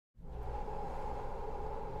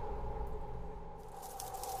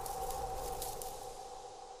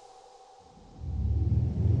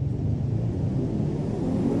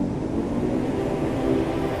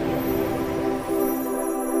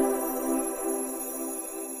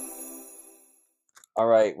All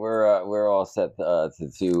right, we're all set to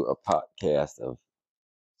do a podcast of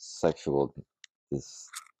sexual this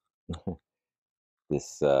what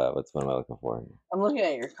am I looking for? I'm looking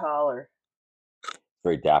at your collar.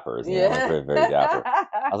 Very dapper, isn't it? Yeah. Very, very dapper.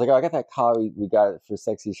 I was like, oh, I got that collar. We got it for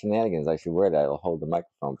sexy shenanigans. I should wear that. It'll hold the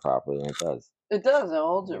microphone properly, and it does. It does. It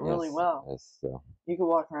holds it really well. Yes, so. You can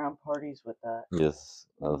walk around parties with that. Yes,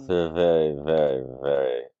 very, very, very,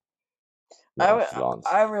 very.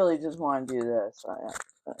 I really just want to do this.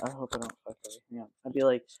 I hope I don't fuck everything up. I'd be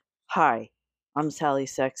like, "Hi, I'm Sally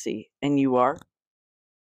Sexy, and you are."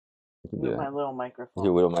 With my little microphone.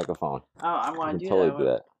 Your little microphone. Oh, I want to totally do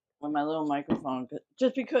that with my little microphone,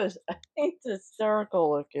 just because it's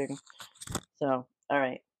hysterical looking. So, all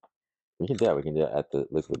right. We can do that. We can do it at the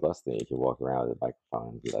Liquid Bus thing. You can walk around with a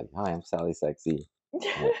microphone and be like, "Hi, I'm Sally Sexy."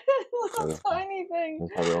 Little tiny thing.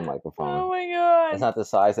 It's my little microphone. Oh my god! It's not the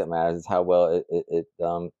size that matters; it's how well it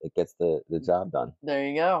gets the job done. There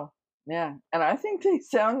you go. Yeah, and I think they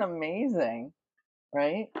sound amazing,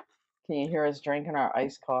 right? Can you hear us drinking our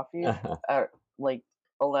iced coffee at like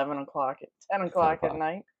 11 o'clock, 10 o'clock at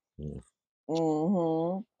night? Yeah.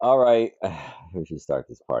 Mm-hmm. All right, we should start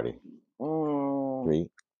this party. 3,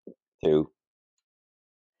 2,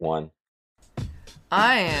 1.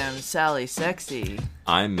 I am Sally Sexy.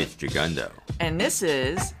 I'm Mitch Jagundo. And this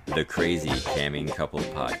is the Crazy Camming Couple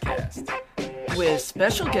Podcast. With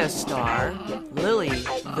special guest star, Lily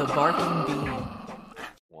the Barking Bean.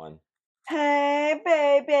 1. Hey,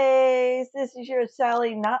 babies. This is your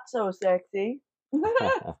Sally Not So Sexy.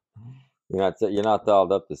 You're not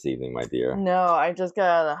dolled up this evening, my dear. No, I just got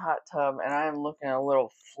out of the hot tub, and I'm looking a little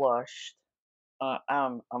flushed.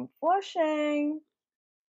 I'm flushing.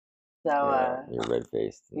 So, you're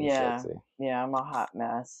red-faced and sexy. Yeah, I'm a hot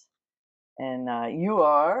mess. And you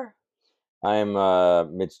are? I am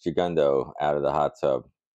Mitch Jagundo out of the hot tub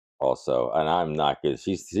also, and I'm not good.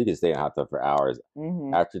 She can stay in the hot tub for hours.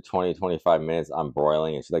 Mm-hmm. After 20, 25 minutes, I'm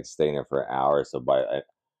broiling, and she likes staying there for an hour. So by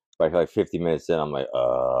like 50 minutes in, I'm like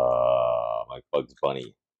Bugs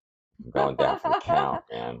Bunny. I'm going down for the count,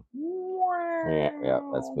 man. Yeah,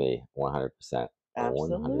 that's me, 100%.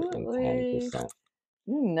 Absolutely. 110%.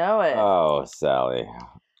 You know it. Oh, Sally.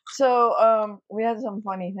 So, we had some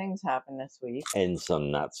funny things happen this week. And some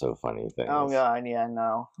not so funny things. Oh, God, yeah,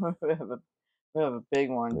 no. we have a big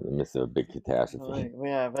one. In the midst of a big catastrophe. We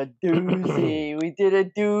have a doozy. We did a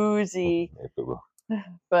doozy.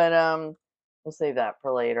 But, we'll save that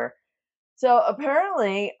for later. So,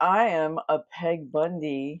 apparently, I am a Peg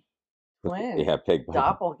Bundy twin. Yeah, Peg Bundy.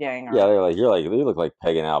 Doppelganger. Yeah, you look like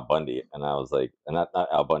Peg and Al Bundy. And I was like, and not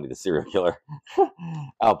Al Bundy, the serial killer.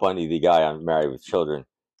 Al Bundy, the guy on Married with Children,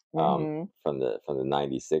 from the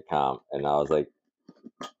 90s sitcom. And I was like,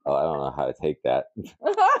 oh, I don't know how to take that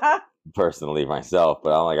personally myself,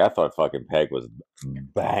 but I'm like, I thought fucking Peg was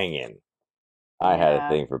banging. I had a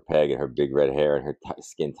thing for Peg and her big red hair and her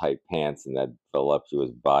skin tight pants and that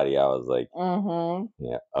voluptuous body. I was like,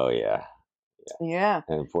 yeah, oh yeah. Yeah.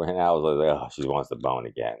 And poor Al was like, oh, she wants to bone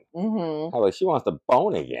again. I was like, she wants to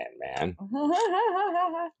bone again, man.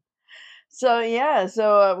 So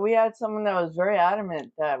we had someone that was very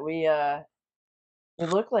adamant that we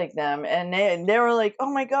look like them, and they were like,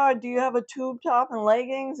 oh my god, do you have a tube top and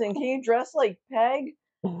leggings, and can you dress like Peg?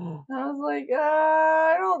 I was like,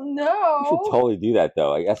 I don't know. We should totally do that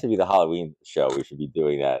though. Like, that should be the Halloween show. We should be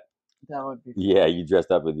doing that. That would be fun. Yeah, you dressed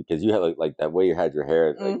up because you had like that way you had your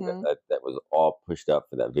hair, like that was all pushed up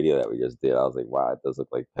for that video that we just did. I was like, wow, it does look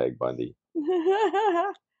like Peg Bundy.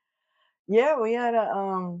 Yeah, we had a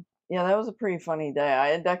yeah, that was a pretty funny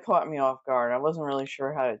day. That caught me off guard. I wasn't really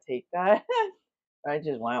sure how to take that. I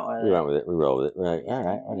just went with it. We went with it. We rolled with it. We're like, all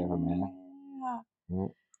right, whatever, man. Yeah.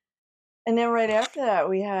 And then right after that,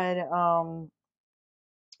 we had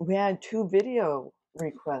 2 video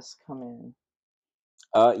requests come in.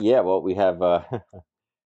 Yeah, well, we have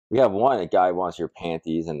one. A guy wants your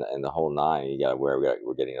panties and the whole 9. You gotta wear.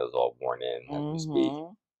 We're getting those all worn in as we speak.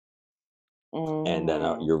 And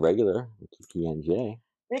then your regular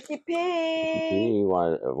Ricky P. He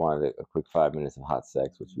wanted a quick 5 minutes of hot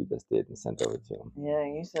sex, which we just did and sent over to him. Yeah,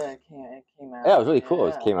 you said it came out. Yeah, it was really cool.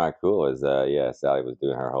 It came out cool. It was Sally was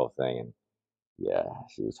doing her whole thing, and yeah,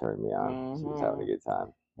 she was turning me on. She was having a good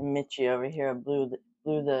time. And Mitchie over here blew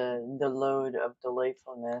the load of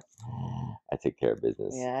delightfulness. I take care of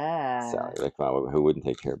business. Yeah. Sally, like, come on, who wouldn't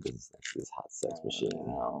take care of business next to this hot sex machine?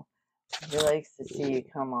 No. He likes to see you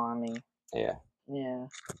come on me. Yeah. Yeah.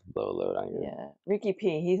 Blow a load on you. Yeah. Ricky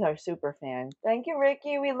P, he's our super fan. Thank you,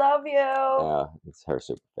 Ricky. We love you. Yeah, it's her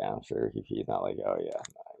super fan. I'm sure Ricky P's not like, oh yeah.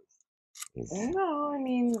 No, I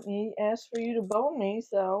mean, he asked for you to bone me,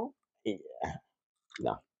 so. Yeah.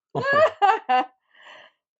 No.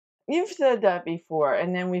 You've said that before,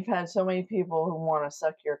 and then we've had so many people who want to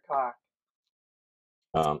suck your cock.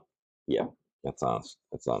 Yeah, that's on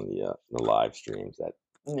the live streams that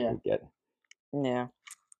Yeah, we get. yeah.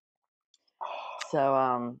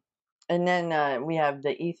 So and then we have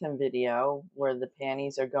the Ethan video where the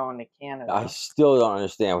panties are going to I Canada. still don't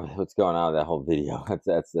understand what's going on with that whole video.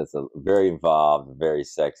 That's a very involved, very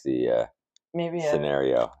sexy Maybe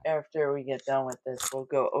scenario. after we get done with this, we'll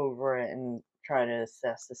go over it and try to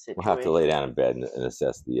assess the We'll have to situation. lay down in bed and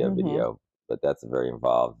assess the video, but that's a very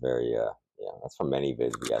involved, very yeah. That's from many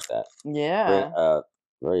vids. We got that. Very Yeah,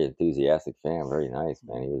 very enthusiastic fan. Very nice,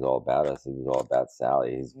 man. He was all about us. He was all about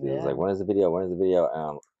Sally. He was like, yeah, "When is the video? When is the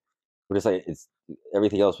video?" We're just like, it's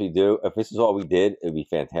everything else we do. If this is all we did, it'd be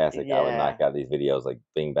fantastic. I would knock yeah, out these videos like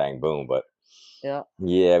bing bang boom. But yeah,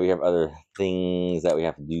 yeah, we have other things that we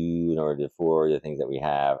have to do in order to for the things that we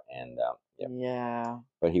have, and yeah. yeah,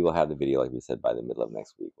 But he will have the video, like we said, by the middle of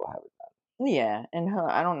next week. We'll have it yeah. And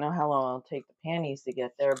I don't know how long it'll take the panties to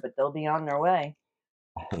get there, but they'll be on their way.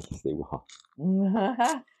 done. Yes, they will.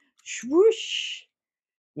 Swoosh.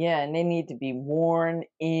 Yeah, and they need to be worn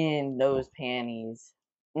in those panties.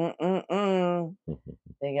 Mm-mm-mm.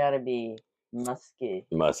 They gotta be musky.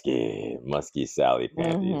 Musky Sally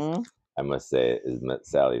panties. Mm-hmm. I must say,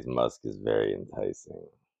 Sally's musk is very enticing.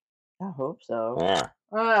 I hope so.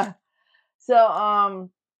 Yeah, So,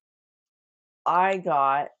 I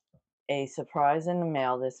got a surprise in the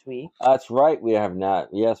mail this week. that's right. We have not.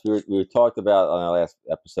 Yes, we talked about on our last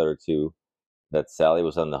episode or two that Sally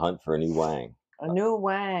was on the hunt for a new wang. A new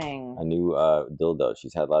wang. A new dildo.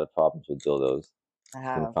 She's had a lot of problems with dildos. I She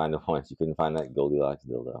couldn't have. find the one. She couldn't find that Goldilocks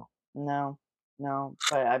dildo. No, no,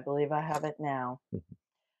 but I believe I have it now.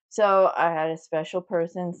 So I had a special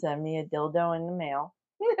person send me a dildo in the mail.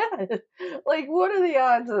 Like, what are the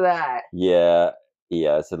odds of that? Yeah,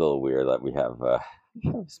 yeah, it's a little weird that we have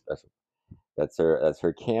special. That's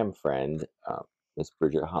her cam friend, Miss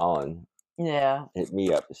Bridget Holland, Yeah. hit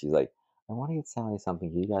me up. She's like, I want to get Sally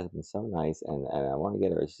something. You guys have been so nice, and I want to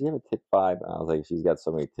get her. Does she have a tip five? And I was like, she's got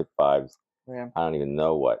so many tip fives. Yeah. I don't even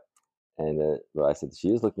know what. And but I said she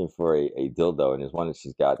is looking for a dildo, and there's one that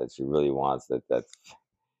she's got that she really wants. That's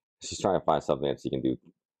she's trying to find something that she can do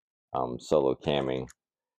solo camming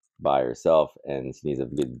by herself, and she needs a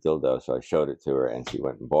good dildo. So I showed it to her, and she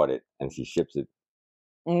went and bought it, and she ships it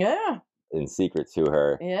Yeah. in secret to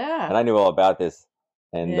her. Yeah. And I knew all about this,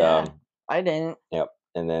 and Yeah. I didn't. yep.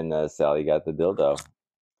 And then Sally got the dildo.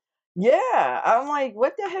 Yeah. I'm like,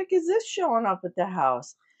 what the heck is this showing up at the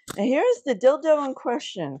house? And here's the dildo in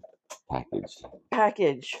question.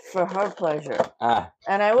 Package For her pleasure. Ah,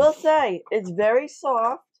 And I will say, it's very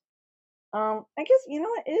soft. I guess, you know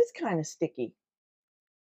what? It is kind of sticky.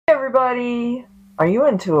 Hey, everybody. Are you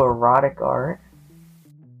into erotic art?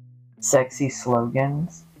 Sexy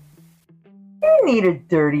slogans? You need a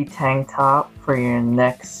dirty tank top for your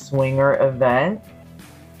next swinger event?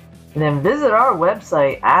 Then visit our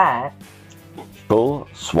website at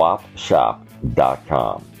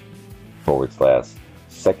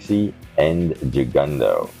fullswapshop.com/sexy and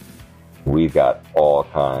Jagundo. We've got all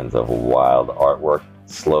kinds of wild artwork,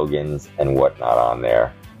 slogans, and whatnot on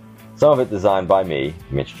there. Some of it designed by me,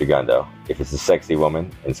 Mitch Jagundo. If it's a sexy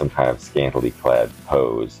woman in some kind of scantily clad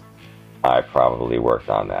pose, I probably worked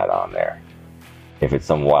on that on there. If it's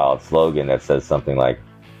some wild slogan that says something like,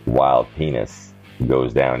 wild penis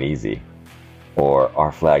goes down easy, or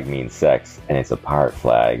our flag means sex, and it's a pirate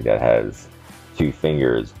flag that has two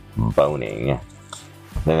fingers boning,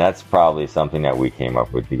 then that's probably something that we came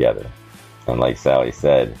up with together. And like Sally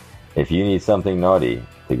said, if you need something naughty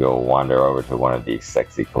to go wander over to one of these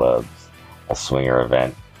sexy clubs, a swinger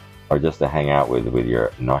event, or just to hang out with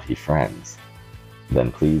your naughty friends,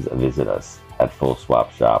 then please visit us at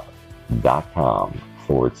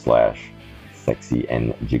fullswapshop.com/sexy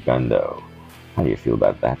and Jagundo. How do you feel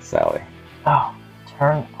about that, Sally? Oh,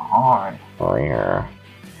 turn on. Rare.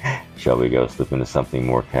 Shall we go slip into something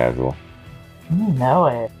more casual? You know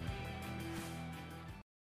it.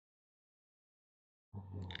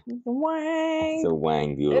 Wang. It's a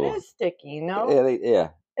wang It doodle. is sticky, no? Yeah.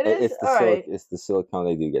 It is. It's the Alright. It's the silicone.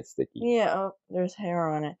 They do get sticky. Yeah, oh, there's hair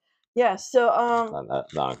on it. Yeah, so Not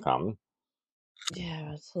uncommon.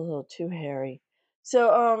 yeah, it's a little too hairy.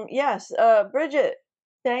 So yes, Bridget,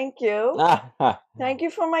 thank you. Thank you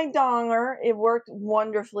for my donger. It worked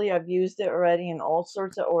wonderfully. I've used it already in all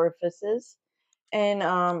sorts of orifices. And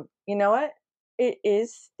you know what? It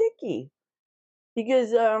is sticky.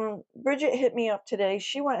 Because Bridget hit me up today.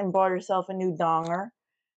 She went and bought herself a new donger.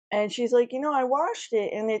 And she's like, I washed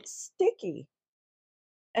it and it's sticky.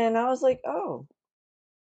 And I was like, oh,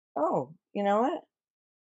 you know what?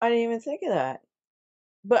 I didn't even think of that.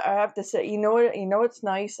 But I have to say, you know what? You know what's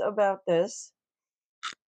nice about this?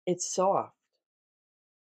 It's soft.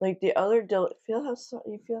 Like the other feel how soft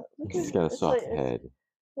you feel. Look at It's it. got a It's like soft head.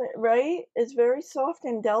 right. It's very soft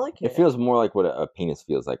and It delicate. feels more like what a penis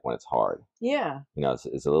feels like when it's hard. Yeah. You know,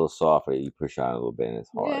 it's a little soft, but you push on a little bit and it's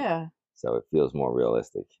hard. Yeah. So it feels more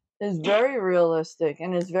realistic. It's very realistic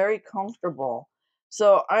and it's very comfortable.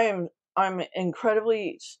 So I'm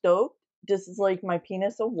incredibly stoked. This is like my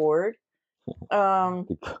penis award. Um,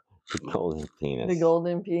 The golden the penis.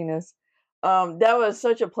 golden penis. That was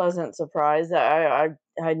such a pleasant surprise that I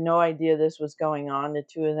had no idea this was going on. The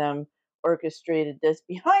two of them orchestrated this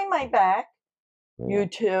behind my back. Yeah. You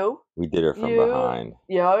two. We did her from You. behind.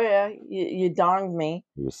 Yeah, oh yeah. You donged me.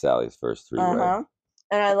 It was Sally's first three-way.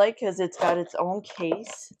 And I like because it's got its own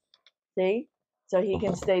case. See? So he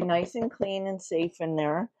can stay nice and clean and safe in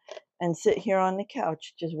there and sit here on the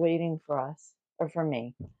couch just waiting for us. Or for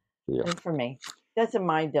me. Yeah. And for me. That's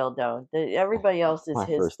my dildo. Everybody else is My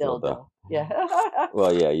his first dildo. Yeah.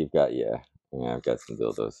 Well, yeah, you've got I've got some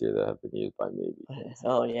dildos here that have been used by me before.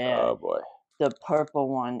 Oh yeah. Oh boy. The purple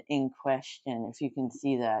one in question. If you can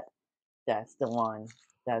see that, that's the one.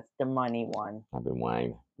 That's the money one. I've been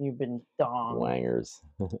wanged. You've been dong. Wangers.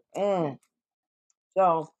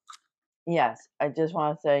 So, yes, I just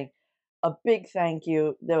want to say a big thank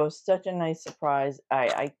you. That was such a nice surprise.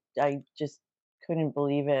 I just couldn't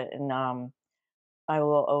believe it, and I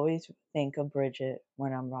will always think of Bridget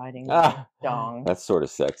when I'm riding my dong. That's sort of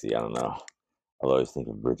sexy. I don't know. I'll always think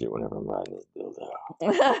of Bridget whenever I'm riding this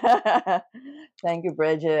dildo. Thank you,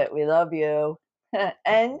 Bridget. We love you.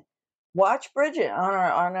 And watch Bridget on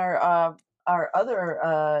our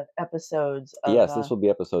other episodes. Yes, this will be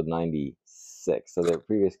episode 96. So the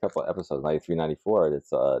previous couple of episodes, 93, 94, that's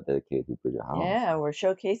dedicated to Bridget Holmes. Yeah, we're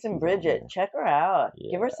showcasing Bridget. Check her out.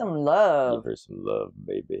 Yeah. Give her some love. Give her some love,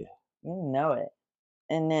 baby. You know it.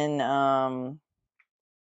 And then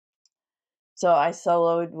so I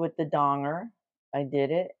soloed with the donger. I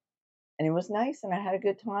did it, and it was nice, and I had a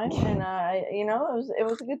good time, and it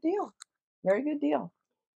was a good deal, very good deal.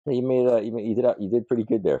 Yeah, you did pretty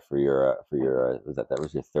good there for your that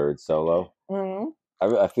was your third solo. Mm-hmm.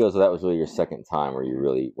 I feel as though that was really your second time where you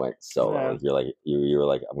really went solo. Yeah. Like you were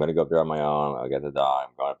like, I'm gonna go up there on my own. I got the dog.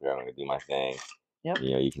 I'm going up there. I'm gonna do my thing. Yep.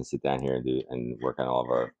 You know, you can sit down here and work on all of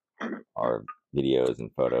our videos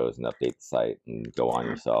and photos and update the site and go on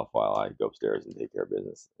yourself while I go upstairs and take care of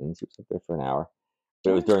business. And she was up there for an hour.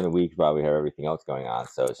 But it was during the week, probably have everything else going on.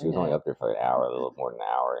 So she was only up there for an hour, a little more than an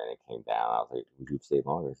hour, and it came down. I was like, would you have stayed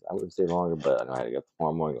longer? I would have stayed longer, but I know I had to get up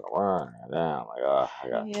tomorrow morning. Down. Like, I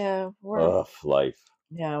got life.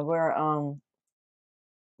 Yeah,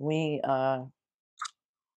 we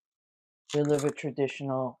live a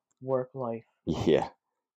traditional work life. Yeah,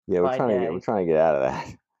 we're trying to get out of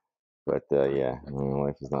that. But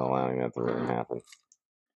life is not allowing that to really happen.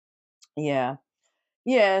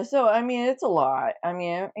 Yeah, so I mean, it's a lot. I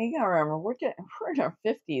mean, you gotta remember, we're in our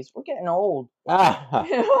 50s. We're getting old. You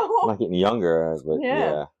know? I'm not getting younger, but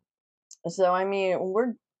yeah. So I mean,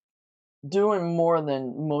 we're doing more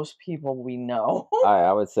than most people we know.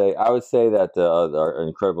 I would say that our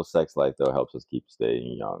incredible sex life though helps us keep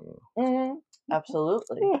staying young. Mm-hmm.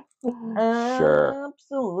 Absolutely. Sure.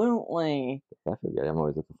 Absolutely. I forget. I'm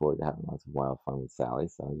always looking forward to having lots of wild fun with Sally.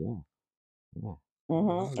 So yeah.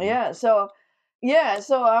 Mm-hmm. Yeah. So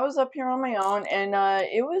I was up here on my own, and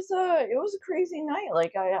it was a crazy night.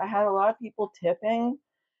 Like I had a lot of people tipping,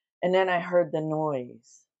 and then I heard the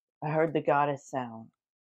noise. I heard the goddess sound.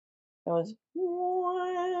 It was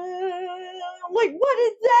like, what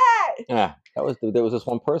is that? Yeah, there was this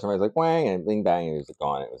one person where I was like, wang, and bing bang, and he was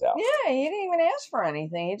gone. It was out. Yeah, he didn't even ask for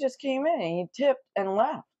anything. He just came in and he tipped and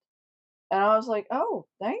left. And I was like, oh,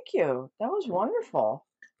 thank you. That was wonderful.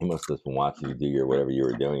 He must have been watching you do whatever you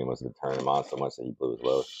were doing. He must have been turning him on so much that he blew his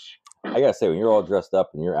load. I gotta say, when you're all dressed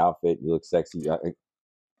up in your outfit, you look sexy. I'm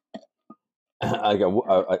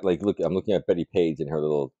looking at Betty Page and her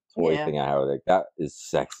little toy thing I have. Like, that is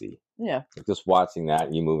sexy. Yeah. Like, just watching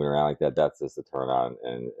that, you moving around like that, that's just a turn on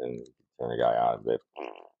and turn a guy on. But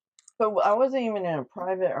I wasn't even in a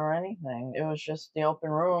private or anything. It was just the open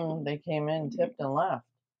room. They came in, tipped, and left.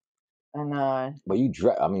 And but you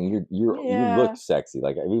you look sexy.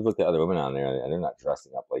 Like, we've looked at other women on there, and they're not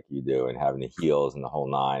dressing up like you do and having the heels and the whole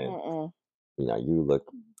nine. And, you know, you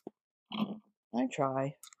look. I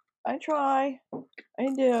try. I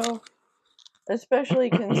do. Especially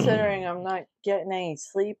considering I'm not getting any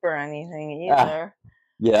sleep or anything either.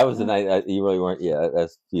 Yeah, that was the night you really weren't. Yeah,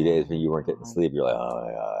 that's a few days when you weren't getting sleep. You're like, oh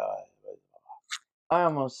my God. I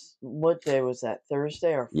almost. What day was that?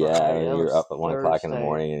 Thursday or Friday? Yeah, and you're up at 1 o'clock in the Thursday.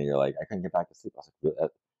 morning, and you're like, I couldn't get back to sleep. I was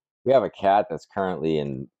like, we have a cat that's currently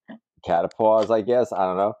in catapause, I guess. I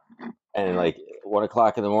don't know. And like 1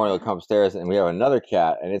 o'clock in the morning, he'll come upstairs, and we have another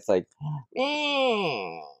cat, and it's like,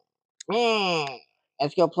 meh, meh,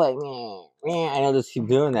 let's go play, meh, meh. And he'll just keep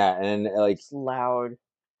doing that, and like it's loud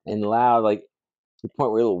like the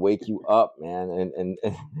point where it'll wake you up, man. And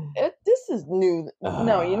this is new.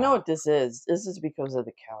 No, you know what this is? This is because of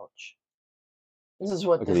the couch. This is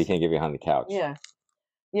what because he can't get behind the couch. Yeah.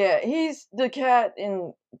 Yeah, he's the cat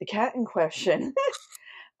in question.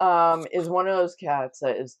 Is one of those cats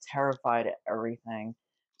that is terrified at everything.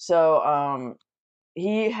 So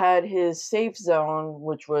he had his safe zone,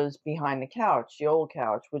 which was behind the couch, the old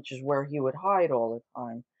couch, which is where he would hide all the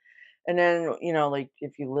time. And then, like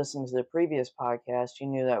if you listened to the previous podcast, you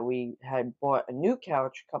knew that we had bought a new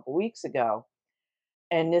couch a couple weeks ago,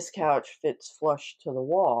 and this couch fits flush to the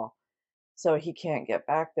wall, so he can't get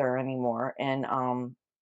back there anymore. And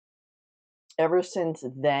ever since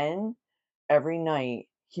then, every night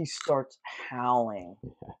he starts howling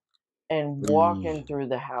and walking through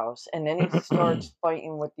the house, and then he starts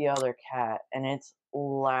fighting with the other cat, and it's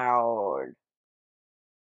loud.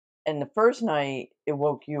 And the first night it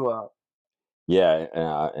woke you up. Yeah,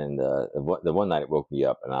 and the one night it woke me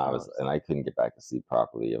up, and I couldn't get back to sleep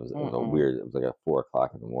properly. It was a weird. It was like a 4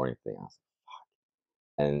 o'clock in the morning thing. I was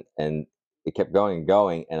like, fuck. And it kept going and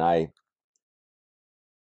going, and I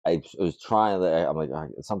was trying. I'm like,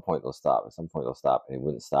 at some point they'll stop. At some point they'll stop, and it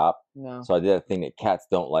wouldn't stop. No. So I did a thing that cats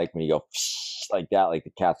don't like when you go like that. Like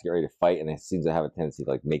the cats get ready to fight, and it seems to have a tendency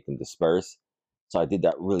to like make them disperse. So I did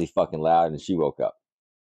that really fucking loud, and she woke up.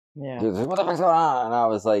 Yeah. She was like, what the fuck's going on? And I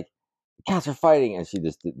was like, cats are fighting, and she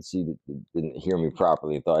didn't hear me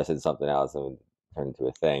properly and thought I said something else and it turned into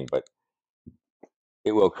a thing. But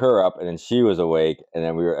it woke her up, and then she was awake, and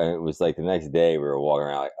then and it was like the next day we were walking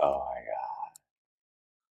around like, oh my god.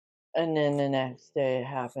 And then the next day it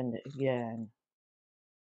happened again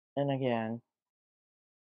and again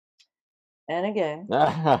and again.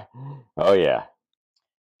 Oh yeah.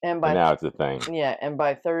 And now it's a thing. Yeah, and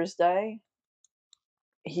by Thursday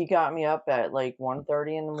he got me up at like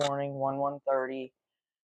 1:30 in the morning, 1:30,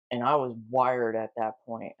 and I was wired at that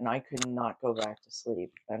point, and I could not go back to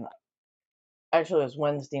sleep. And actually, it was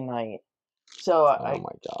Wednesday night. So oh my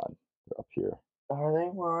god, they're up here. Are they?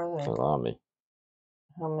 Where are they? They're on me.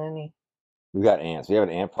 How many? We got ants. We have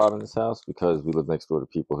an ant problem in this house because we live next door to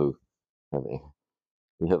people who have ants.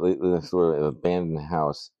 We live next door to an abandoned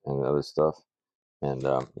house and other stuff. And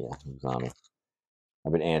yeah, it was on me.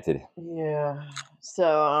 I've been anted. Yeah.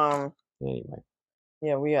 So anyway.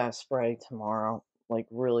 Yeah, we gotta spray tomorrow. Like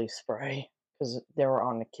really spray. Because they were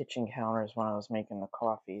on the kitchen counters when I was making the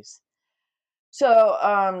coffees. So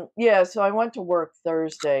yeah, so I went to work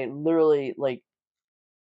Thursday, literally like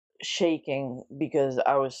shaking because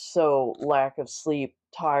I was so lack of sleep,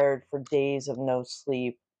 tired for days of no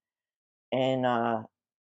sleep, and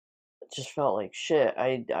just felt like shit.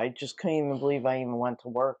 I just couldn't even believe I even went to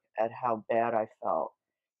work at how bad I felt.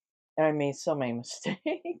 And I made so many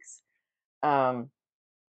mistakes.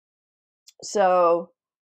 So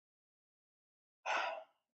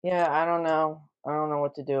yeah, I don't know. I don't know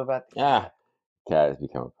what to do about the cat. Cat has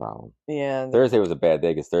become a problem. Yeah. Thursday was a bad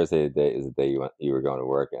day because Thursday is the day you were going to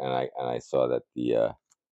work, and I saw that the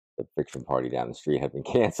fiction party down the street had been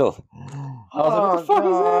canceled. I was like, what the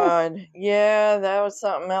fuck is this? Yeah, that was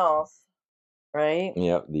something else, right?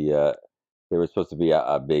 Yeah, there was supposed to be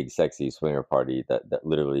a big sexy swinger party that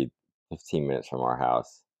literally 15 minutes from our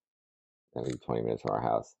house, maybe 20 minutes from our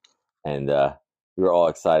house, and we were all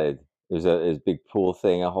excited. It was a big pool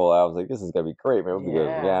thing. I was like, this is gonna be great, man. We'll be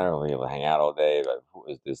able to hang out all day. But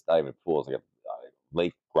it's not even pool. It's like a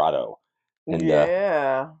lake grotto. And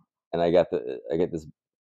and I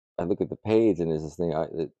look at the page, and there's this thing.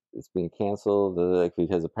 It's being canceled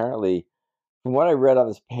because apparently, from what I read on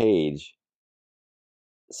this page,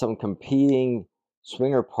 some competing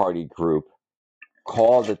swinger party group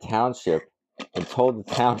called the township and told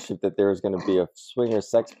the township that there was going to be a swinger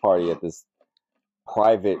sex party at this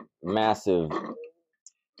private, massive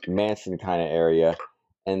mansion kind of area,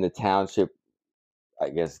 and the township,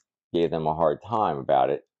 I guess, gave them a hard time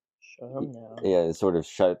about it. Shut them down. Yeah, it sort of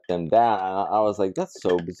shut them down. And I was like, that's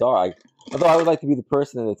so bizarre. Although I would like to be the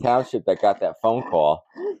person in the township that got that phone call.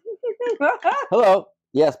 Hello.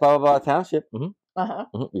 Yes, blah, blah, blah, township.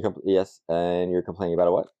 Mm-hmm. Yes, and you're complaining about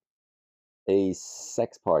a what? A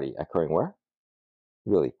sex party occurring where?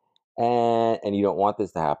 Really? And you don't want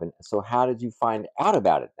this to happen. So how did you find out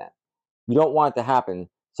about it then? You don't want it to happen.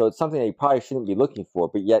 So it's something that you probably shouldn't be looking for,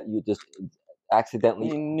 but yet you just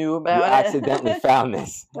accidentally knew about it. Accidentally found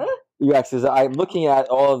this. Because I'm looking at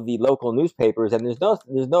all of the local newspapers, and there's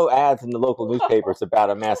no ads in the local newspapers about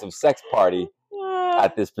a massive sex party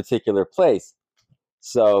at this particular place.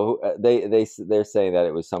 So they're saying that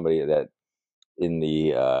it was somebody that in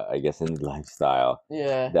the I guess in the lifestyle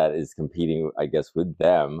that is competing, I guess, with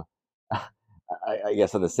them. I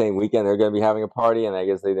guess on the same weekend they're going to be having a party, and I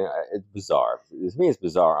guess they didn't. It's bizarre. To me, it's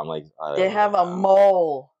bizarre. I'm like, they have a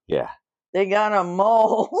mole. Yeah, they got a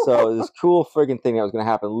mole. So this cool friggin' thing that was going to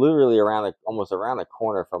happen literally almost around the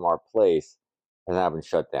corner from our place has now been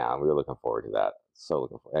shut down. We were looking forward to that. So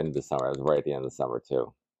looking forward. End of the summer. It was right at the end of the summer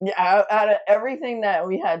too. Yeah, out of everything that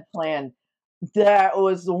we had planned, that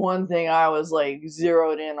was the one thing I was like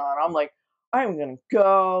zeroed in on. I'm like, I'm gonna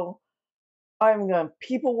go. I'm gonna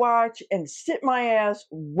people watch and sit my ass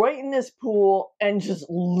right in this pool and just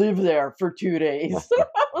live there for 2 days. I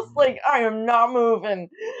was like, I am not moving.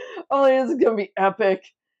 I'm like, this is gonna be epic.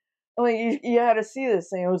 I'm like, you had to see this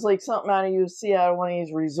thing. It was like something out you see out of one of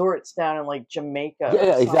these resorts down in like Jamaica.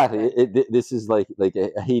 Yeah, exactly. This is like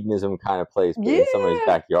a hedonism kind of place, but in somebody's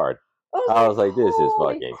backyard. I was like, this is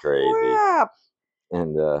fucking crazy. Crap.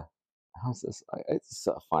 And I just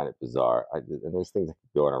find it bizarre. And there's things I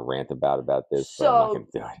could go on a rant about this, but I'm not going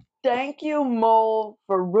to do it. Thank you, Mole,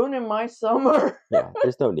 for ruining my summer. Yeah,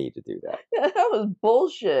 there's no need to do that. That was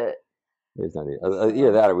bullshit. There's no need.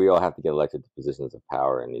 Either that, or we all have to get elected to positions of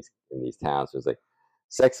power in these towns. So it's like,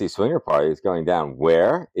 sexy swinger party is going down.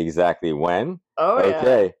 Where exactly? When? Oh yeah.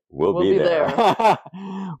 Okay, we'll be there.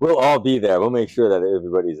 We'll all be there. We'll make sure that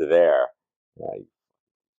everybody's there.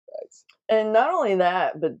 And not only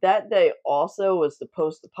that, but that day also was the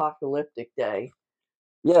post-apocalyptic day.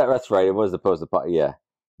 Yeah, that's right. It was the post-apocalyptic.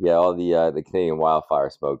 Yeah. All the Canadian wildfire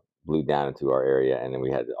smoke blew down into our area, and then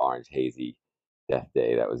we had the orange hazy death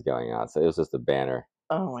day that was going on. So it was just a banner.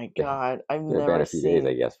 Oh my god! I've never been a few days,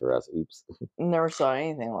 I guess, for us. Oops. Never saw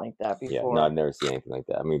anything like that before. Yeah, no, I've never seen anything like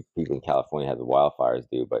that. I mean, people in California have the wildfires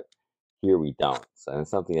do, but here we don't. So it's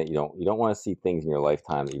something that you don't want to see things in your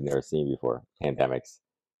lifetime that you've never seen before. Pandemics,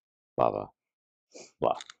 blah blah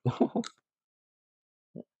blah.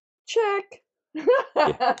 Check.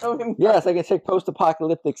 Yes, I can check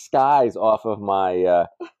post-apocalyptic skies off of my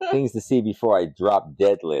things to see before I drop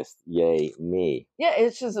dead list. Yay me! Yeah,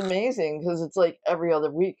 it's just amazing because it's like every other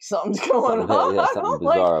week something's going on. Yeah, something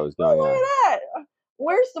bizarre was going on. Look at that!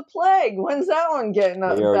 Where's the plague? When's that one getting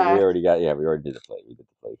us back? We already did the plague. We did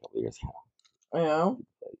the plague a couple years ago. You know?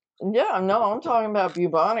 Yeah, no, I'm talking about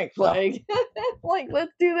bubonic plague. Like,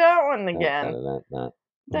 let's do that one again.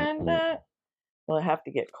 Well, I have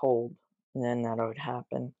to get cold, and then that would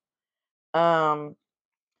happen.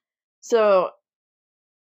 So,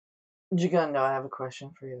 Jagundo, I have a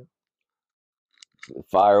question for you.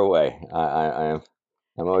 Fire away. I'm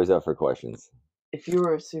always up for questions. If you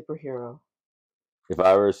were a superhero. If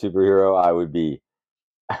I were a superhero, I would be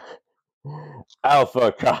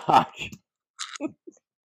Alpha Cock.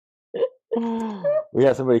 We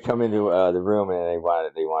had somebody come into the room and they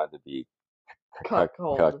wanted to be cucked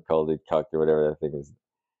or whatever that thing is.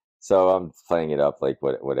 So I'm playing it up like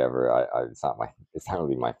whatever. It's not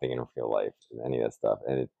really my thing in real life, any of that stuff.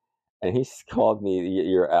 And he called me.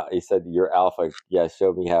 He said you're alpha. Yeah,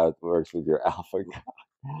 show me how it works with your alpha.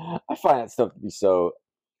 I find that stuff to be so.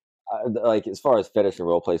 Like as far as fetish and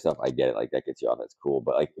role play stuff, I get it. Like that gets you off. That's cool.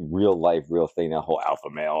 But like real life, real thing, that whole alpha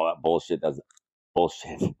male, all that bullshit. That's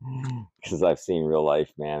bullshit. Because I've seen real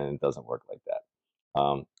life, man, and it doesn't work like that.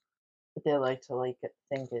 But they like to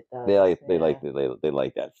think it does. They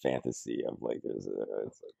like that fantasy of like there's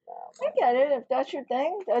it's like, nah, I get it. If that's your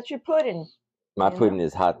thing, that's your pudding. My pudding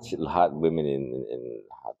is hot women and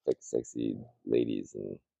hot thick sexy ladies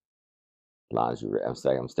and lingerie. I'm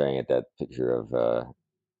staring at that picture of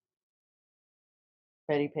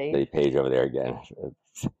Betty Page. Betty Page over there again.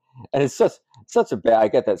 And it's such a bad. I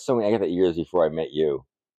got that years before I met you.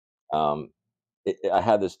 I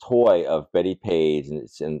had this toy of Betty Page, and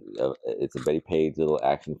it's a Betty Page little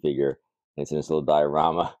action figure, and it's in this little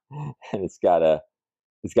diorama, and it's got a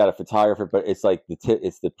photographer, but it's like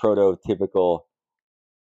it's the prototypical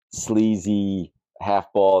sleazy,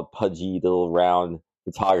 half bald, pudgy little round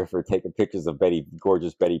photographer taking pictures of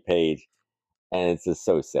gorgeous Betty Page, and it's just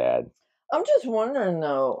so sad. I'm just wondering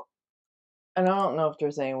though, and I don't know if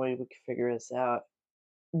there's any way we could figure this out.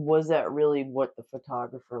 Was that really what the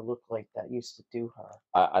photographer looked like that used to do her?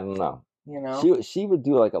 I don't know. You know, she would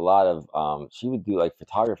do like a lot of she would do like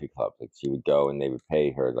photography clubs. Like she would go and they would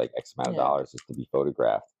pay her like X amount of dollars just to be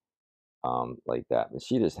photographed, like that. And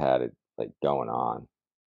she just had it like going on.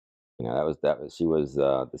 You know, she was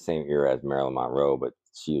the same era as Marilyn Monroe, but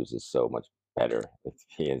she was just so much better.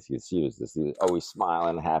 She was always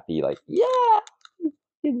smiling, happy, like, yeah,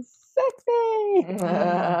 it's sexy.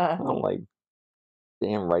 I'm like,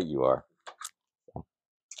 damn right you are. So,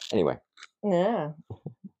 anyway. Yeah.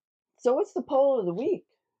 So what's the poll of the week?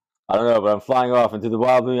 I don't know, but I'm flying off into the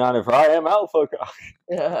wild beyond, for I am Alpha.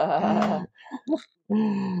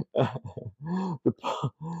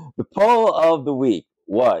 The poll of the week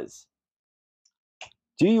was: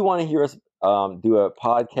 do you want to hear us do a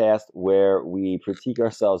podcast where we critique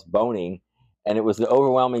ourselves boning? And it was the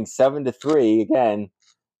overwhelming 7-3. Again,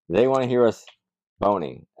 they want to hear us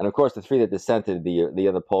boning. And of course, the 3 that dissented, the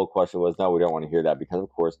other poll question was, no, we don't want to hear that because,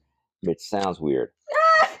 of course, Mitch sounds weird.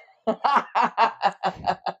 And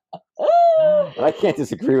I can't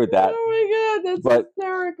disagree with that. Oh my God, that's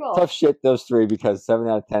hysterical. Tough shit, those 3, because 7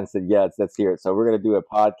 out of 10 said, yeah, let's hear it. So we're going to do a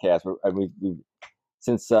podcast.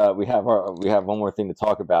 Since we have one more thing to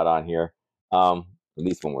talk about on here, at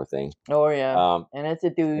least one more thing. Oh yeah, and it's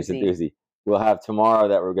a doozy. It's a doozy. We'll have tomorrow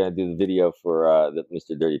that we're going to do the video for the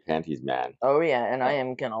Mr. Dirty Panties Man. Oh yeah, and I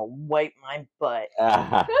am going to wipe my butt.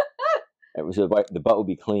 The butt will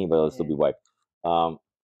be clean, but it'll still be wiped.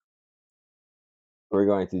 We're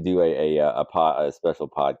going to do a special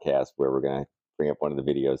podcast where we're going to bring up one of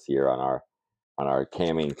the videos here on our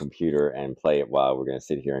camming computer and play it while we're going to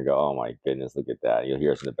sit here and go, oh my goodness, look at that. You'll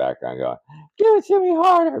hear us in the background going, give it to me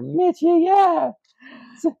harder, Mitchie, yeah.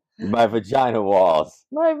 My vagina walls.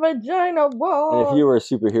 My vagina walls. And if you were a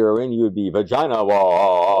superheroine, you would be vagina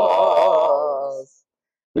walls.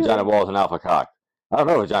 Vagina walls and alpha cock. I don't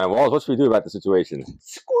know, vagina walls. What should we do about the situation?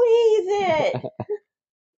 Squeeze it.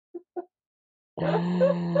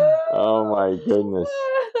 Oh my goodness.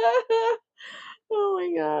 Oh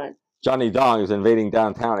my God. Johnny Dong is invading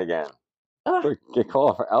downtown again. Get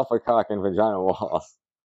called for alpha cock and vagina walls.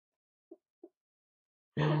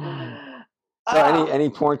 So any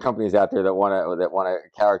porn companies out there that want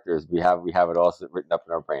characters, we have it all written up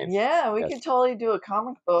in our brains. Yeah, we could totally do a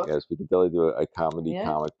comic book. Yes, we could totally do a comedy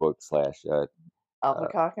comic book / alpha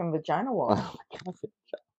cock and vagina wall.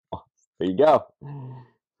 There you go.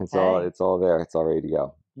 It's all there. It's all ready to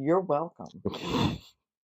go. You're welcome.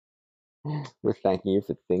 We're thanking you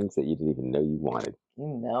for things that you didn't even know you wanted.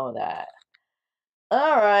 You know that.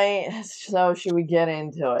 All right. So should we get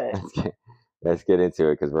into it? Let's get into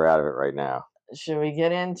it because we're out of it right now. Should we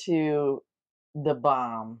get into the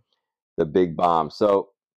bomb? The big bomb.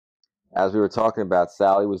 So as we were talking about,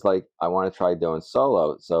 Sally was like, I want to try doing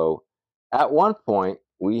solo. So at one point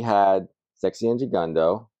we had Sexy and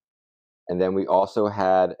Jagundo, and then we also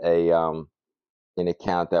had an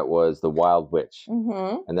account that was the Wild Witch,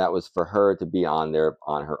 and that was for her to be on there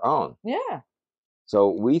on her own. Yeah.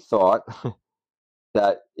 So we thought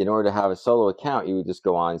that in order to have a solo account, you would just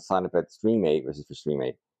go on, sign up at Streamate, versus for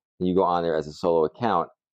Streamate, and you go on there as a solo account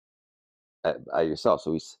at yourself.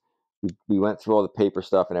 So we went through all the paper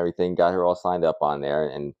stuff and everything, got her all signed up on there,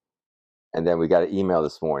 and then we got an email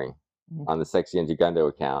this morning on the Sexy and Jagundo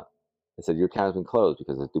account that said your account has been closed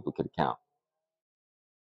because it's a duplicate account.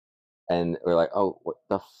 And we're like, oh, what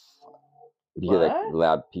the you hear that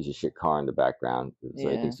loud piece of shit car in the background, so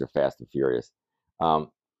he thinks they're Fast and Furious. I was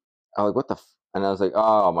like, what the and I was like,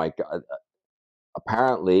 oh my God.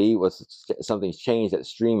 Apparently, something's changed at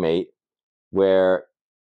Streamate where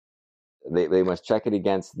they must check it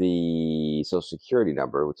against the Social Security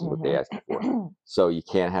number, which is what they ask you for. So you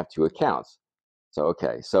can't have 2 accounts. So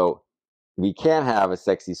okay, so we can't have a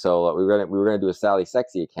Sexy solo. We were gonna do a Sally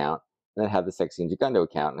Sexy account and then have the Sexy and Jagundo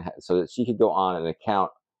account, so that she could go on an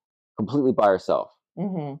account completely by herself,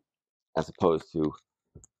 as opposed to,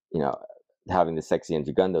 having the Sexy and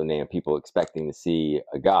Jagundo name, people expecting to see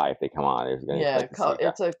a guy if they come on.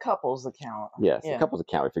 It's a couple's account. Yes, a couple's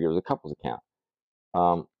account. We figured it was a couple's account.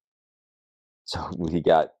 So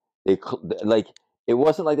it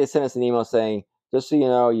wasn't like they sent us an email saying, just so you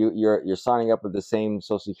know, you're signing up with the same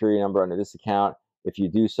Social Security number under this account. If you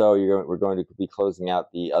do so, we're going to be closing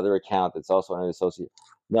out the other account that's also under the Social.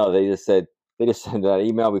 No, they just sent that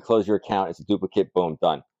email. We close your account. It's a duplicate. Boom,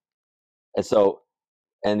 done. And so,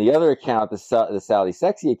 and the other account, the Sally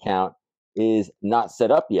Sexy account, is not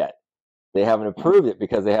set up yet. They haven't approved it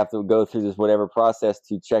because they have to go through this whatever process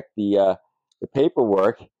to check the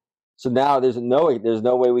paperwork. So now there's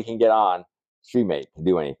no way we can get on Streamate to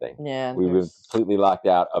do anything. Yeah, we've been completely locked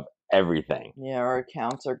out of everything. Yeah, our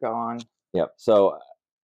accounts are gone. Yep. So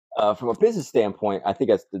from a business standpoint, I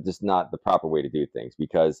think that's just not the proper way to do things,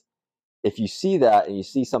 because if you see that and you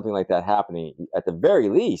see something like that happening, at the very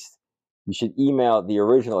least, you should email the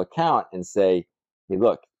original account and say, hey,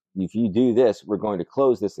 look, if you do this, we're going to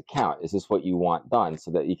close this account. Is this what you want done,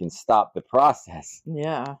 so that you can stop the process?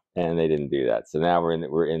 Yeah. And they didn't do that. So now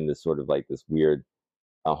we're in this sort of like this weird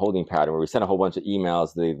holding pattern where we sent a whole bunch of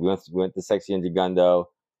emails. We went to Sexy and Jagundo.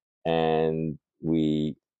 and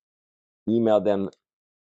we emailed them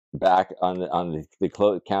back on the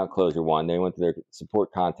account closure one. They went to their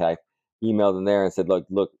support contact, emailed them there, and said, look,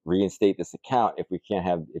 reinstate this account if we can't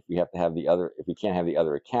have the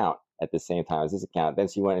other account at the same time as this account. Then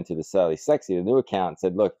she went into the Sally Sexy, the new account, and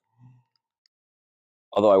said, look,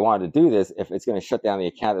 although I wanted to do this, if it's going to shut down the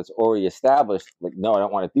account that's already established, like, no, I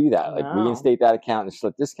don't want to do that. Like, reinstate that account and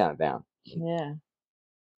shut this account down. Yeah.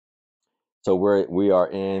 So we are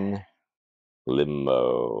in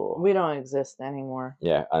limbo. We don't exist anymore.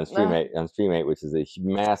 Yeah, on Streamate, which is a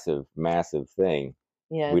massive, massive thing.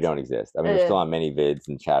 Yeah, we don't exist. I mean, we're still on ManyVids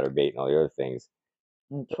and ChatterBait and all the other things.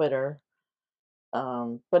 And Twitter.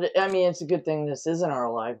 But I mean, it's a good thing this isn't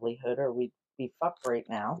our livelihood, or we'd be fucked right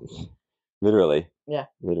now. Literally. Yeah.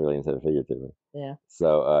 Literally instead of figuratively. Yeah.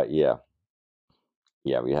 So yeah,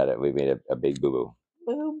 we made a big boo boo.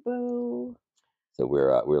 Boo boo. So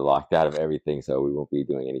we're locked out of everything. So we won't be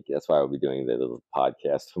doing any. That's why we'll be doing the little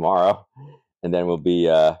podcast tomorrow, and then we'll be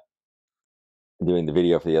doing the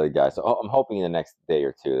video for the other guy. So I'm hoping in the next day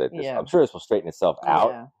or two that I'm sure this will straighten itself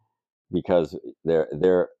out, because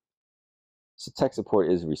so tech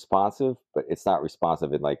support is responsive, but it's not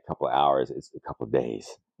responsive in like a couple of hours. It's a couple of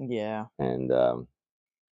days. Yeah. And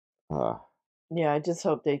yeah, I just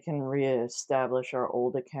hope they can reestablish our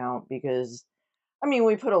old account, because I mean,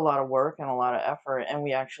 we put a lot of work and a lot of effort, and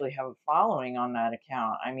we actually have a following on that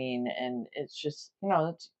account. I mean, and it's just,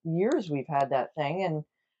 it's years we've had that thing, and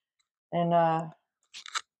it's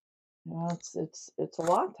a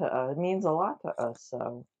lot to us. It means a lot to us.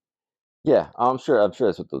 So yeah, I'm sure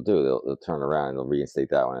that's what they'll do. They'll turn around and they'll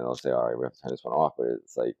reinstate that one, and they'll say, all right, we have to turn this one off. But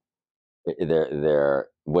it's like their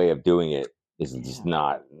way of doing it is just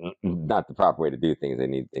not the proper way to do things. They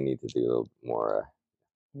need to do a little more.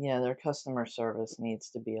 Yeah, their customer service needs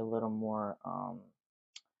to be a little more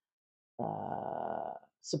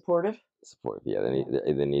supportive. Supportive, yeah.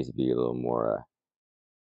 There needs to be a little more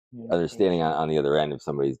understanding on the other end if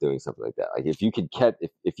somebody's doing something like that. Like if you could catch,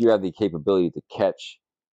 if you have the capability to catch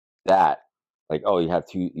that, like, oh, you have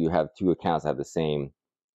two accounts that have the same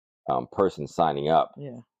person signing up.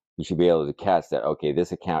 Yeah. You should be able to catch that. Okay,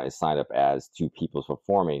 this account is signed up as two people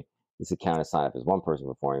performing. This account is signed up as one person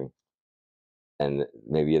performing. And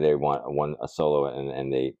maybe they want a solo,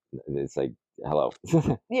 and it's like, hello.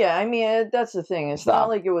 Yeah, I mean, that's the thing. It's not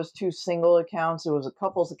like it was two single accounts. It was a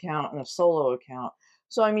couple's account and a solo account.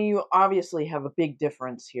 So I mean, you obviously have a big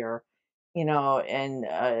difference here, and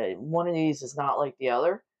one of these is not like the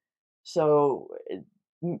other. So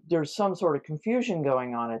there's some sort of confusion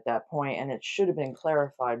going on at that point, and it should have been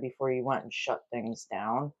clarified before you went and shut things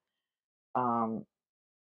down.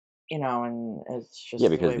 And it's just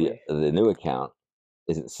because the new account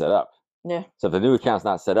isn't set up. Yeah. So if the new account's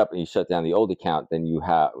not set up and you shut down the old account, then you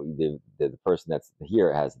have the person that's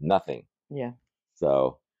here has nothing. Yeah.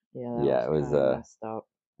 So it was messed up.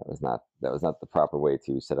 That was not the proper way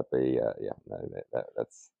to set up a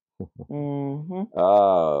that's. Mm-hmm.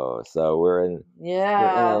 Oh, so we're in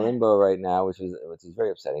a limbo right now, which is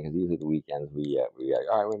very upsetting, because usually the weekends we all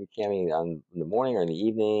right, we're gonna be camming in the morning or in the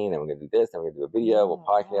evening, and we're gonna do this, then we're gonna do a video, we'll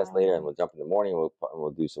podcast later, and we'll jump in the morning, and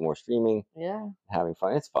we'll do some more streaming. Yeah, having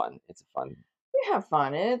fun. It's fun. It's fun. We have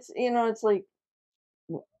fun. It's it's like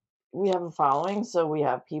we have a following, so we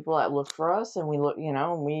have people that look for us, and we look,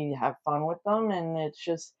 and we have fun with them, and it's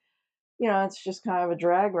just. It's just kind of a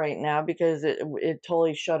drag right now, because it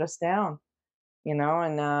totally shut us down, and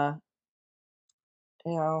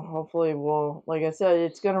hopefully like I said,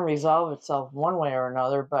 it's going to resolve itself one way or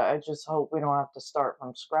another, but I just hope we don't have to start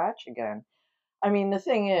from scratch again. I mean, the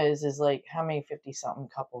thing is like, how many 50-something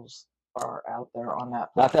couples are out there on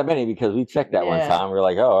that platform? Not that many, because we checked that one time. We're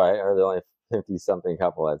like, oh, all right, are there only 50-something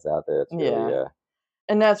couple that's out there? That's really,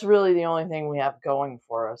 and that's really the only thing we have going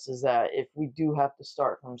for us, is that if we do have to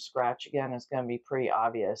start from scratch again, it's going to be pretty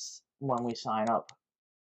obvious when we sign up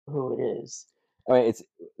who it is. I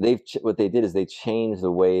mean, what they did is they changed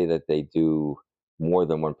the way that they do more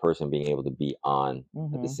than one person being able to be on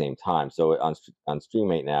at the same time. So on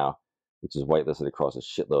Streamate now, which is whitelisted across a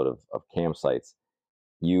shitload of campsites,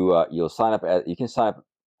 you'll sign up you can sign up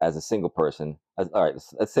as a single person. All right,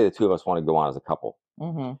 let's say the two of us want to go on as a couple.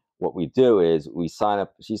 What we do is we sign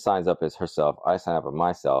up. She signs up as herself. I sign up as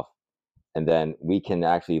myself, and then we can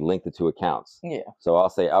actually link the two accounts. Yeah. So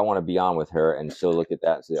I'll say I want to be on with her, and she'll look at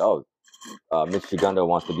that and say, "Oh, Mr. Jagundo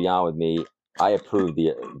wants to be on with me. I approve the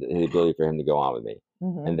ability for him to go on with me."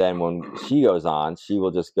 And then when she goes on, she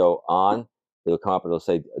will just go on. It'll come up and it'll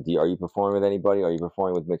say, "Are you performing with anybody? Are you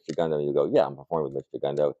performing with Mr. Jagundo?" And you go, "Yeah, I'm performing with Mr.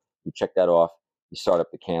 Jagundo." You check that off. You start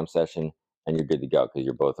up the cam session, and you're good to go, because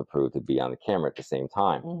you're both approved to be on the camera at the same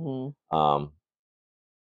time.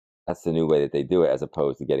 that's the new way that they do it, as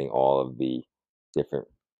opposed to getting all of the different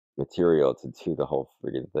material to do the whole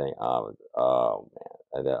freaking thing. Oh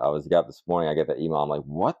man! And I got this morning. I get that email. I'm like,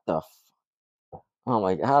 what the? I'm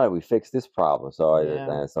like, how do we fix this problem? So then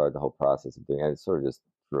I started the whole process of doing it. I sort of just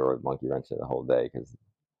threw a monkey wrench in the whole day because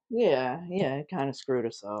it kind of screwed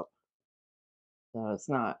us up. So it's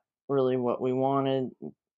not really what we wanted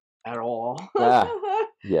at all.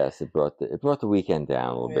 yes, it brought the weekend down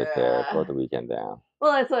a little bit there. It brought the weekend down.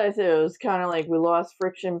 Well, that's what I said. It was kind of like we lost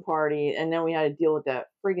Friction Party, and then we had to deal with that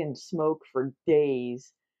friggin' smoke for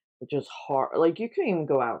days, which was hard. Like, you couldn't even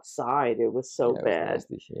go outside. It was so bad. It was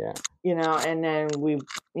nasty, yeah. You know, and then we,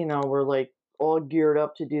 we're like all geared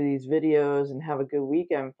up to do these videos and have a good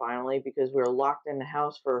weekend finally, because we were locked in the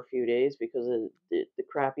house for a few days because of the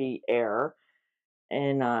crappy air.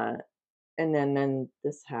 And then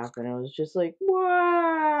this happened. It was just like,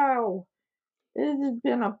 wow. This has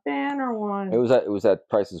been a banner one. It was that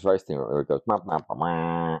Price is Right thing where it goes.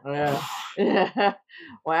 Yeah.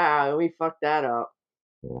 Wow, we fucked that up.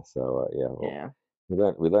 Yeah. So we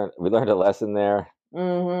learned a lesson there.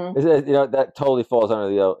 Mm-hmm. That totally falls under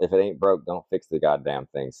the if it ain't broke, don't fix the goddamn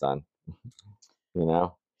thing, son.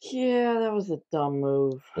 Yeah, that was a dumb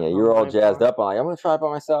move. Yeah, you were all jazzed up. I'm like, I'm gonna try it by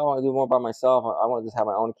myself. I want to do more by myself. I want to just have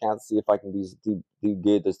my own account to see if I can do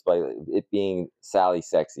good just by it being Sally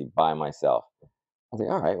Sexy by myself. I was like,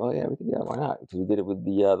 all right, well, yeah, we can do that. Why not? Because we did it with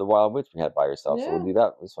the Wild Witch we had by yourself, so we'll do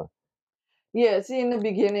that this one. Yeah, see, in the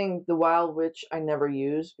beginning, the Wild Witch I never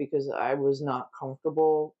used because I was not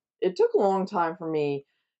comfortable. It took a long time for me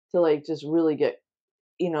to like just really get,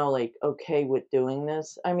 like okay with doing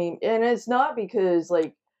this. I mean, and it's not because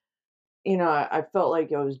like, I felt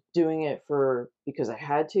like I was doing it because I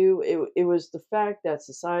had to. It was the fact that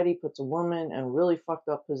society puts a woman in a really fucked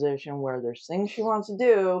up position where there's things she wants to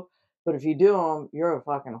do, but if you do them, you're a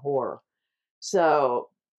fucking whore. So,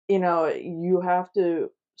 you have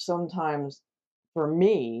to sometimes, for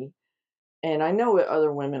me, and I know with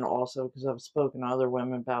other women also, because I've spoken to other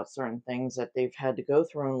women about certain things that they've had to go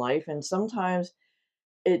through in life, and sometimes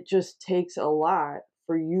it just takes a lot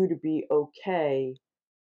for you to be okay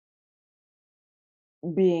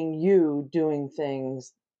being you doing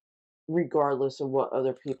things regardless of what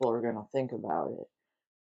other people are going to think about it.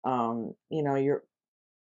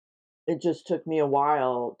 It just took me a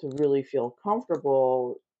while to really feel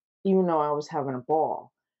comfortable, even though I was having a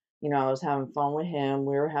ball. I was having fun with him.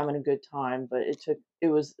 We were having a good time, but it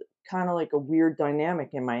was kind of like a weird dynamic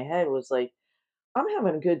in my head. It was like, I'm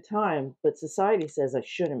having a good time, but society says I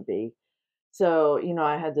shouldn't be. So,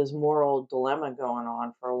 I had this moral dilemma going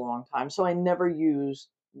on for a long time. So I never used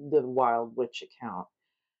the Wild Witch account.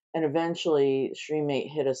 And eventually,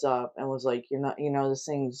 Streamate hit us up and was like, "You're not, this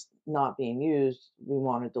thing's not being used. We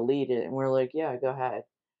want to delete it." And we're like, "Yeah, go ahead."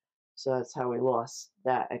 So that's how we lost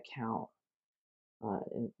that account.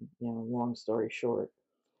 Long story short.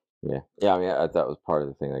 Yeah. I mean, that was part of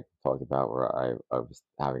the thing I talked about where I was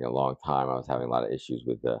having a long time. I was having a lot of issues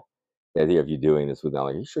with the idea of you doing this with them.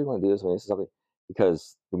 Like, are you sure you want to do this? This is something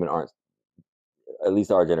because women aren't, at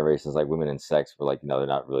least our generation is like women in sex. We're like, they're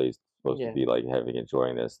not really supposed to be like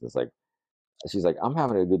enjoying this. And it's like, she's like, I'm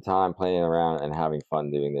having a good time playing around and having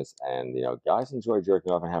fun doing this. And, guys enjoy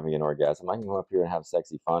jerking off and having an orgasm. I can go up here and have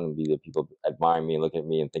sexy fun and be the people admire me and look at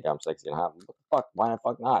me and think I'm sexy and what the fuck? Why the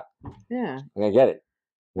fuck not? Yeah. I get it.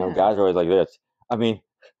 Guys are always like this. I mean,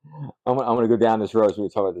 I'm going to go down this road. We were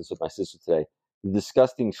talking about this with my sister today. The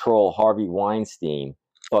disgusting troll Harvey Weinstein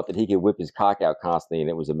thought that he could whip his cock out constantly, and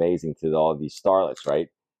it was amazing to all these starlets, right?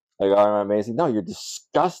 Like, oh, I'm amazing. No, you're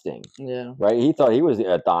disgusting. Yeah. Right? He thought he was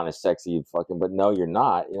Adonis, sexy, fucking, but no, you're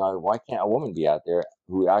not. Why can't a woman be out there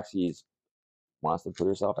who actually wants to put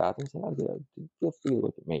herself out there and say, oh, feel free to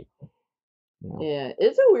look at me? Yeah,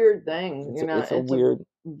 it's a weird thing. It's a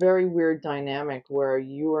very weird dynamic where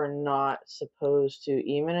you are not supposed to,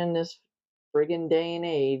 even in this friggin' day and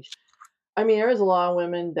age. I mean, there's a lot of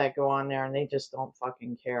women that go on there and they just don't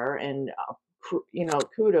fucking care. And,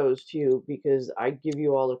 kudos to you, because I give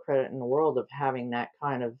you all the credit in the world of having that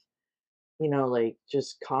kind of, like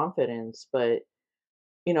just confidence. But,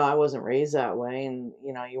 I wasn't raised that way, and,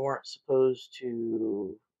 you weren't supposed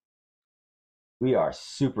to. We are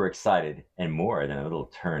super excited and more than a little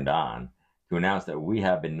turned on to announce that we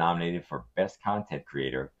have been nominated for Best Content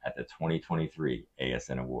Creator at the 2023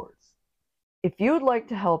 ASN Awards. If you would like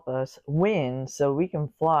to help us win so we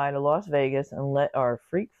can fly to Las Vegas and let our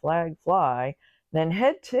freak flag fly, then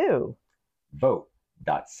head to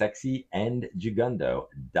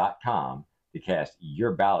vote.sexyandjagundo.com to cast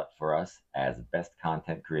your ballot for us as Best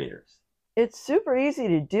Content Creators. It's super easy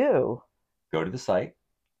to do. Go to the site,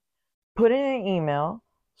 put in an email,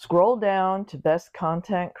 Scroll down to Best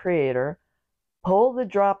Content Creator, pull the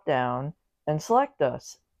drop down, and select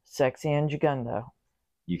us, Sexy and Jagundo.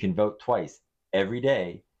 You can vote twice every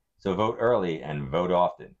day, so vote early and vote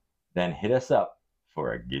often. Then hit us up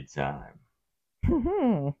for a good time.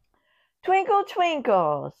 Twinkle,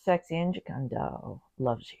 twinkle, Sexy and Jagundo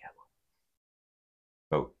loves you.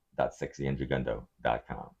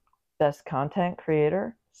 Vote.sexyandjagundo.com. Best Content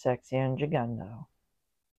Creator, Sexy and Jagundo.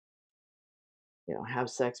 Have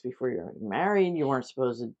sex before you're married. You weren't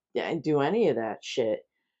supposed to do any of that shit.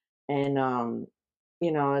 And,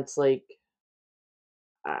 it's like,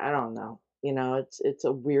 I don't know. It's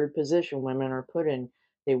a weird position women are put in.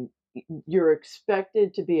 You're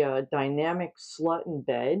expected to be a dynamic slut in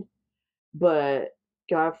bed, but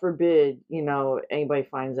God forbid, anybody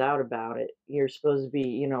finds out about it. You're supposed to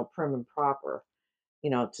be, prim and proper,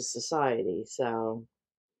 to society. So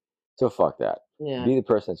fuck that. Yeah. Be the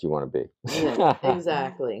person that you want to be. Yeah,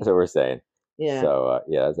 exactly. That's what we're saying. Yeah. So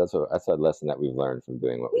that's a lesson that we've learned from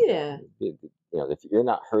doing what we do. If you're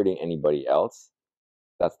not hurting anybody else,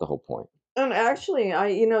 that's the whole point. And actually,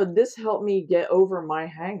 this helped me get over my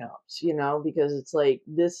hangups, because it's like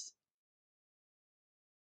this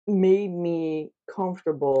made me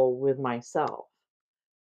comfortable with myself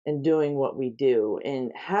and doing what we do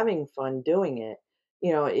and having fun doing it.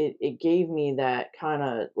 It gave me that kind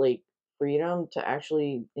of like freedom to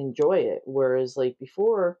actually enjoy it. Whereas like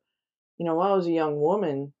before, when I was a young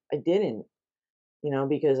woman, I didn't,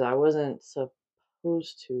 because I wasn't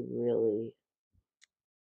supposed to really.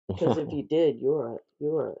 Because if you did, you're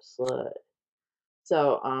a slut.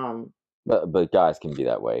 So, but guys can be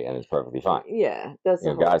that way, and it's perfectly fine. Yeah, that's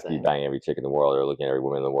the whole guys thing. can be banging every chick in the world or looking at every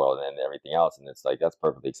woman in the world and everything else, and it's like that's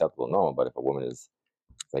perfectly acceptable and normal. But if a woman is,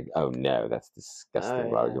 it's like, oh no, that's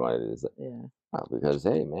disgusting. Why would you want it? Like, because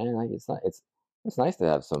hey, man, like it's nice to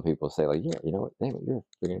have some people say like, yeah, you know what, damn it, you're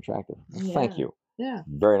freaking attractive. Thank you. Yeah.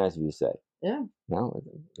 Very nice of you to say. Yeah. No,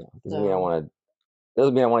 doesn't mean I want to.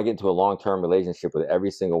 Doesn't mean I want to get into a long-term relationship with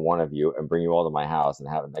every single one of you and bring you all to my house and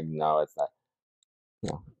have it. Like, no, it's not.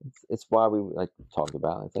 It's why we like talked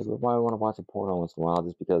about. It's like why I want to watch a porno once in a while,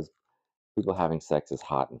 just because people having sex is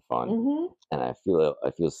hot and fun, and I feel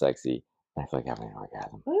sexy. And I feel like having an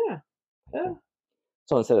orgasm. Oh, yeah. Yeah.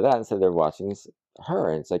 So instead of that, they're watching her,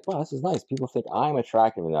 and it's like, wow, this is nice. People think I'm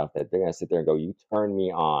attractive enough that they're gonna sit there and go, you turn me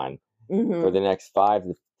on for the next 5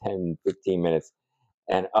 to 10, 15 minutes,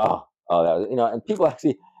 and that was, and people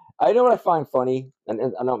actually, I know what I find funny,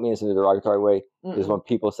 and I don't mean this in a derogatory way, is when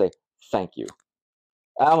people say thank you.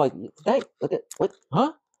 I'm like, what?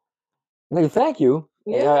 Huh? I'm like, thank you.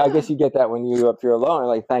 Yeah. I guess you get that when you're up here alone.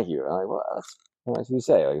 Like, thank you. I'm like, well, that's nice of you to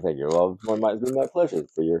say. Like, thank you. Well, it's been my pleasure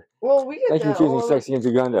for your. Well, we get thank you for choosing Sexy and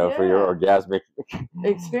Jagundo for your orgasmic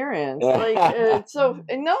experience.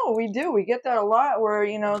 No, we do. We get that a lot. Where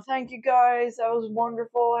thank you guys. That was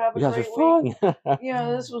wonderful. Have a great week.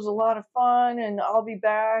 This was a lot of fun, and I'll be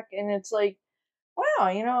back. And it's like,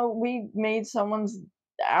 wow, we made someone's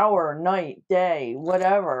hour, night, day,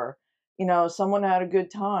 whatever. Someone had a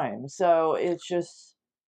good time. So it's just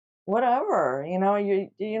whatever.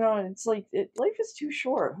 It's like life is too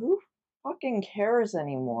short. Who fucking cares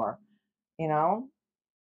anymore?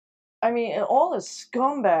 I mean, all the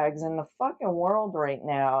scumbags in the fucking world right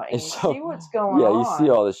now, and you see what's going on. Yeah, you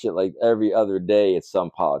see all this shit like every other day. It's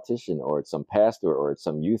some politician, or it's some pastor, or it's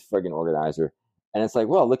some youth friggin' organizer, and it's like,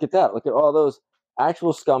 well, look at that. Look at all those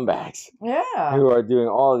actual scumbags. Yeah. Who are doing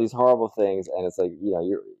all of these horrible things, and it's like,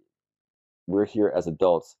 we're here as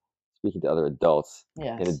adults speaking to other adults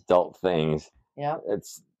in adult things. Yeah.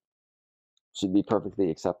 Should be perfectly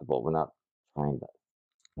acceptable. We're not trying that.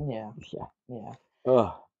 Yeah. Yeah. Yeah.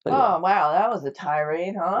 Oh wow, that was a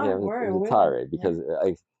tirade, huh? Yeah, it was a tirade because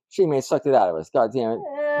Streamate sucked it out of us. God damn it!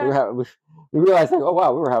 Yeah. We realized like, oh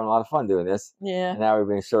wow, we were having a lot of fun doing this. Yeah. And now we've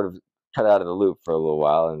been sort of cut out of the loop for a little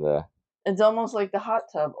while, and it's almost like the hot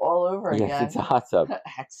tub all over again. Yes, it's a hot tub.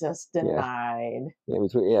 Access denied. Yeah,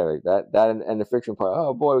 that and the friction part.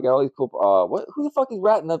 Oh boy, we got all these cool. Who the fuck is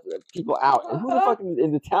ratting up people out? And who the fuck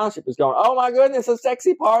in the township is going? Oh my goodness, a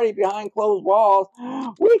sexy party behind closed walls.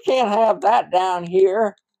 We can't have that down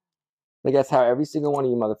here. Like that's how every single one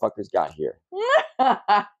of you motherfuckers got here.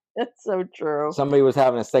 It's so true. Somebody was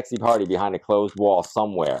having a sexy party behind a closed wall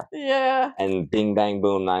somewhere. Yeah. And bing, bang,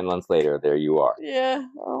 boom, 9 months later, there you are. Yeah.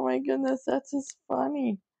 Oh my goodness, that's just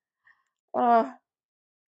funny.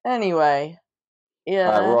 Anyway.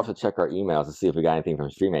 Yeah. All right, we'll also check our emails to see if we got anything from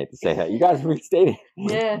Streamate to say that you guys restated.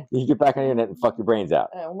 Yeah. You get back on the internet and fuck your brains out.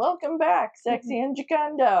 Welcome back, Sexy and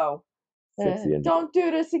Jagundo. Don't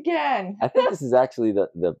do this again. I think this is actually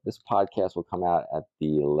this podcast will come out at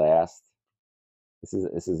the last This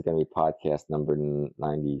is going to be podcast number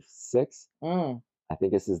 96. I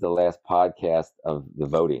think this is the last podcast of the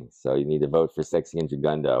voting. So you need to vote for Sexy and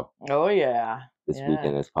Jagundo. Oh, yeah. This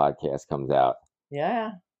weekend, this podcast comes out.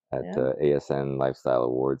 Yeah. At the ASN Lifestyle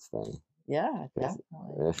Awards thing. Yeah,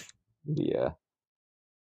 definitely.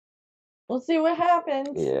 We'll see what happens.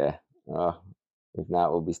 Yeah. If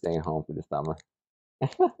not, we'll be staying home for the summer.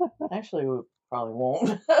 Actually, we probably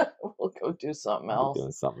won't. We'll go do something else.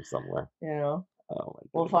 Doing something somewhere. You know? Oh, my goodness.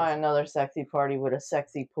 We'll find another sexy party with a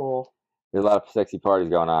sexy pool. There's a lot of sexy parties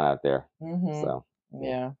going on out there. So.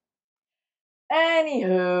 Yeah.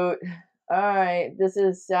 Anywho, all right. This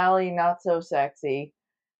is Sally, not so sexy.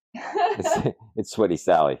 It's Sweaty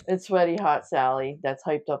Sally. It's Sweaty Hot Sally. That's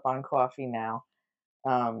hyped up on coffee now.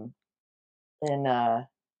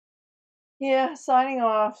 Signing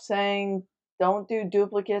off saying don't do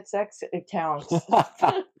duplicate sex accounts.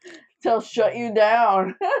 They'll shut you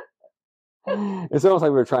down. It's almost like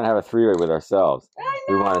we were trying to have a three-way with ourselves. I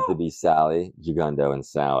know. We wanted to be Sally, Jagundo, and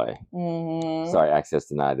Sally. Sorry, access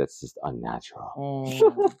denied. That's just unnatural.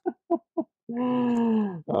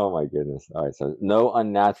 Oh my goodness. All right, so no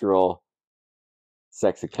unnatural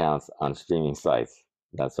sex accounts on streaming sites.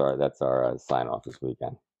 That's our sign off this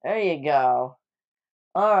weekend. There you go.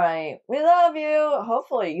 All right. We love you.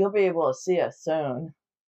 Hopefully you'll be able to see us soon.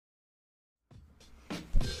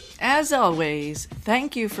 As always,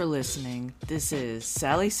 thank you for listening. This is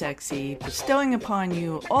Sally Sexy, bestowing upon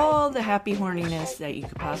you all the happy horniness that you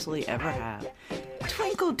could possibly ever have.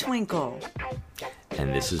 Twinkle, twinkle.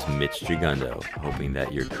 And this is Mitch Jagundo, hoping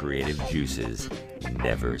that your creative juices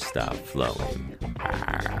never stop flowing.